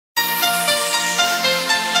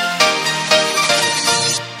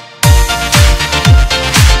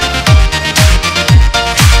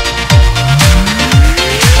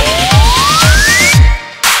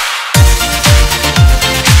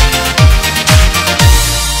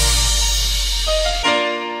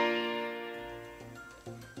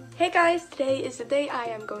guys, today is the day I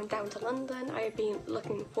am going down to London. I have been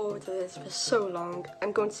looking forward to this for so long.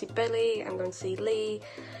 I'm going to see Billy, I'm going to see Lee,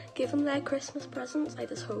 give them their Christmas presents. I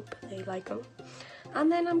just hope they like them.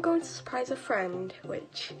 And then I'm going to surprise a friend,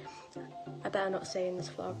 which I better not say in this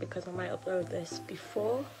vlog because I might upload this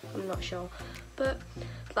before, I'm not sure. But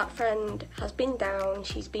that friend has been down,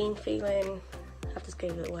 she's been feeling, I've just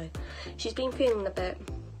gave it away. She's been feeling a bit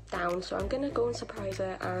down, so I'm gonna go and surprise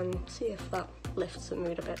her and see if that lifts the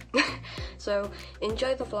mood a bit. So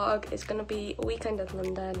enjoy the vlog. It's gonna be a weekend in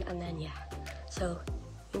London, and then yeah, so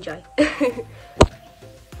enjoy.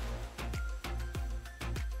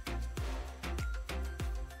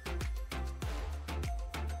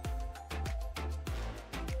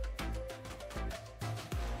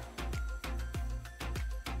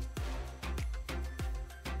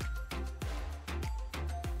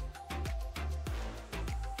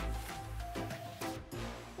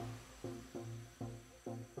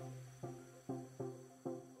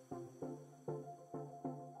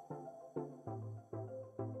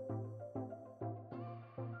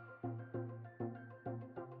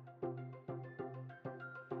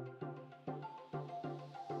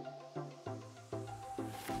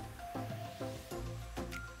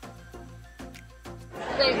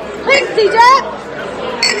 Thanks, TJ!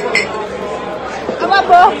 I'm up,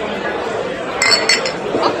 bro.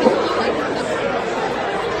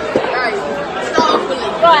 Right. Oh.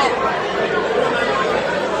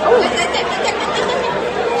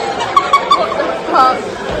 What the fuck?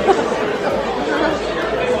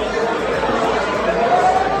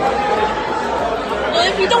 Well,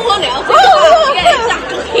 if you don't want it, I'll take it back. Yeah,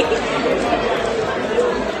 exactly.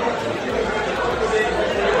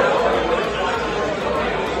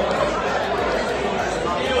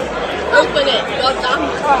 Open it, goddamn.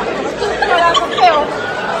 Alright, I'm feel.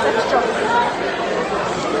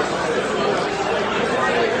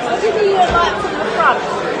 I'll give you a light from the front.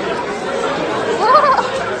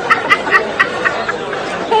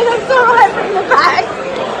 Hey, that's alright from the back.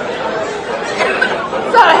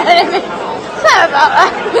 Sorry about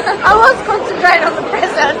that. I was concentrating on the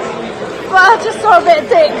present, but I just saw a bit of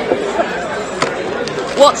dick.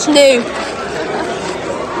 What's new?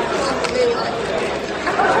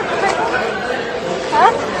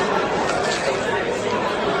 Huh?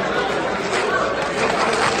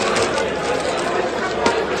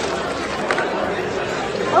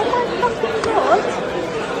 Oh my fucking god.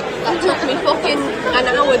 That took me fucking an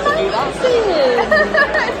hour to do that.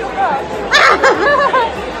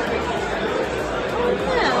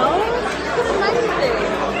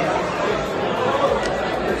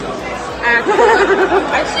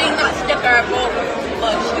 I've seen that sticker above.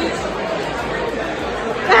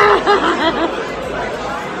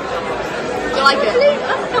 Do you like it? I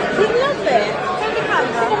fucking love it. Take the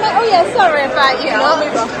camera. I'm like, oh yeah, sorry about you. I'll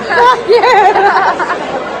move off. Yeah.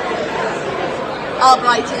 I'll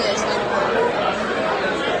brighten this then.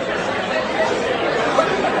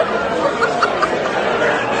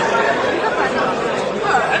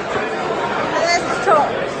 Let's talk.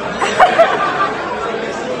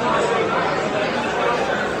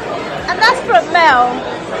 And that's from Mel.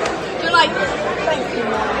 Do you like it? Thank you,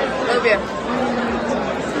 Mel. Love you.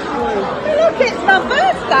 Look, it's my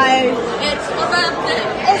birthday. It's my birthday.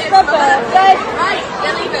 It's my birthday. Right,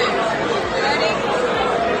 Jelly Boo. Ready?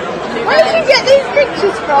 Where did you get these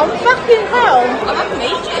pictures from? Fucking hell. I've had them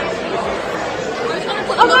ages.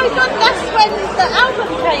 Oh my god, that's when the album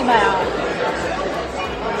came out.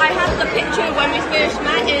 I had the picture when we first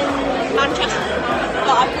met in Manchester,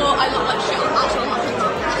 but I thought I looked like shit on that, so I'm not thinking.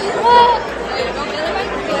 What? There you go, Jelly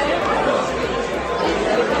Boo.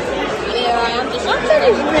 Here I am, just I don't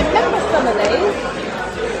even remember some of these.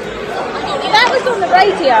 I don't That was on the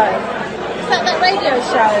radio. Is that radio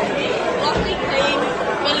show? Lovely clean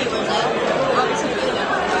Billy was there. Obviously Billy.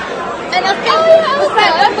 And I think was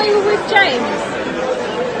that when we were with James?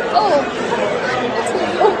 Oh.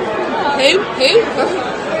 Who?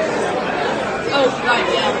 Oh, right,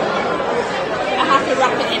 yeah. I have to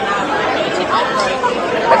wrap it in now.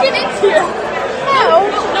 Look at it here. No,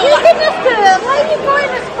 you can just do it. Why are you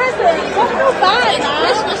buying us presents? I feel bad. It's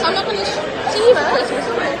Christmas, I'm not going to see you for Christmas.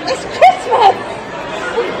 It's Christmas!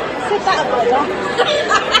 I said that about that.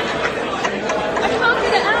 I can't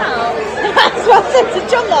get it out. That's what I said to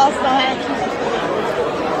John last night.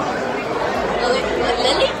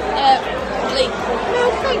 Lily? Lee. No,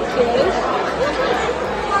 thank you.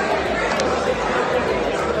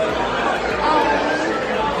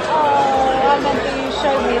 Oh, I remember you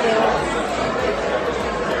showed me this.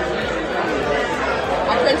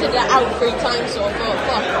 I printed it out 3 times, so I thought,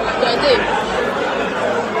 fuck, what do I do?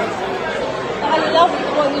 I love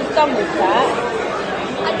what you've done with that.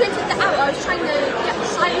 I printed it out. I was trying to get the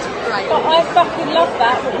size right. But I fucking love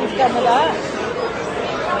that, what you've done with that.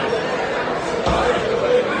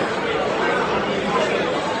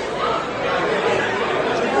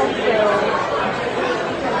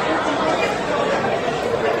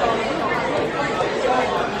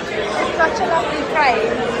 It's such a lovely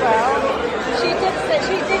frame as well. She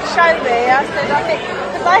did show me. I said, I think,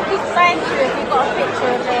 because I keep saying to you, if you've got a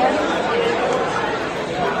picture of him,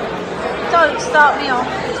 don't start me off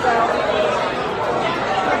as well.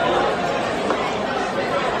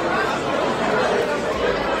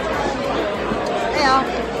 Yeah,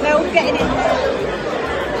 they're all getting in there.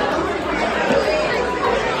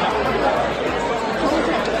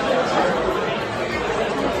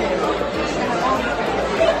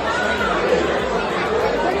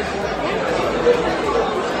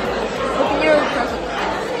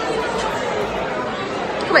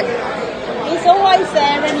 Come on. He's always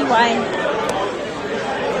there anyway.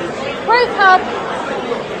 Break hug.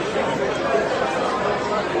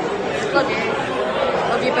 Love you.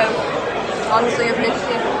 Love you both. Honestly, I've missed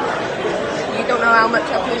you. You don't know how much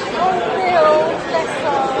I've missed you. Oh, Bill, bless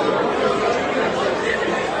her.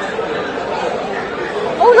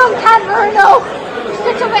 All on camera and all.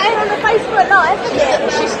 Stick of it in on the Facebook Live, isn't it?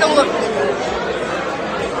 She still looks good.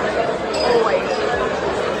 Always.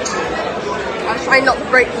 I try not to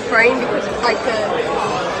break the frame because it's like a...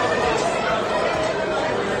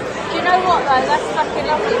 Do you know what though? That's fucking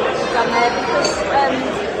lovely what you've done there because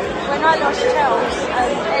when I lost Chels,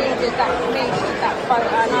 Ellie did that for me, she did that photo,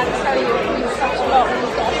 and I tell you, it means such a lot when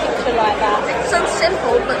you get a picture like that. It's so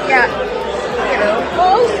simple, but yeah, you know. But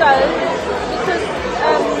also, because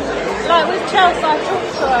like with Chels, I talk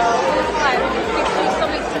to her all the time, it gives you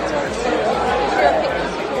something to talk to, it gives you a picture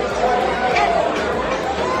to talk to.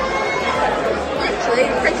 Literally,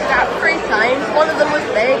 printed out 3 times. One of them was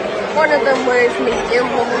big, one of them was medium,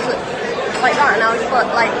 one was like that, and I was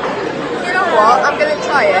like, you know what, I'm going to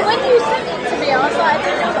try it. But when you sent it to me, I was like,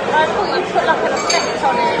 I thought you put like an effect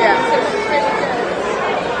on it, Yeah. so it was really good.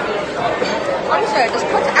 Honestly, I just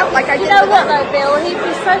cut it out like I You did know for what them. though, Bill? He'd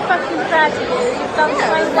be so fucking proud of you. You've done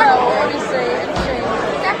so well, honestly, and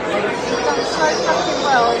Exactly. you've done so fucking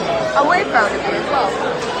well. I'm way proud of you as well.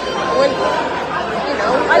 I wouldn't, you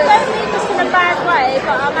know. I don't mean this in a bad way,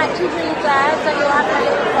 but I'm actually really glad that you're having a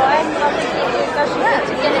little cry. I think it does you good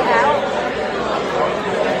to get it out.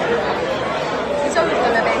 He's always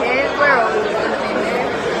going to be here. We're always going to be here.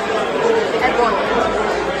 Everyone.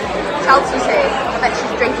 Chelsea's here. I bet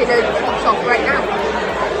she's drinking her tops off right now.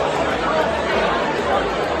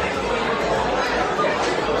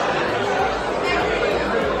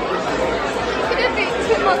 It'll be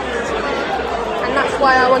 2 months. And that's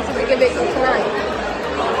why I wanted to give it tonight.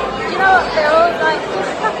 You know what, Bill? Like,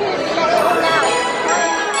 just fucking let it all out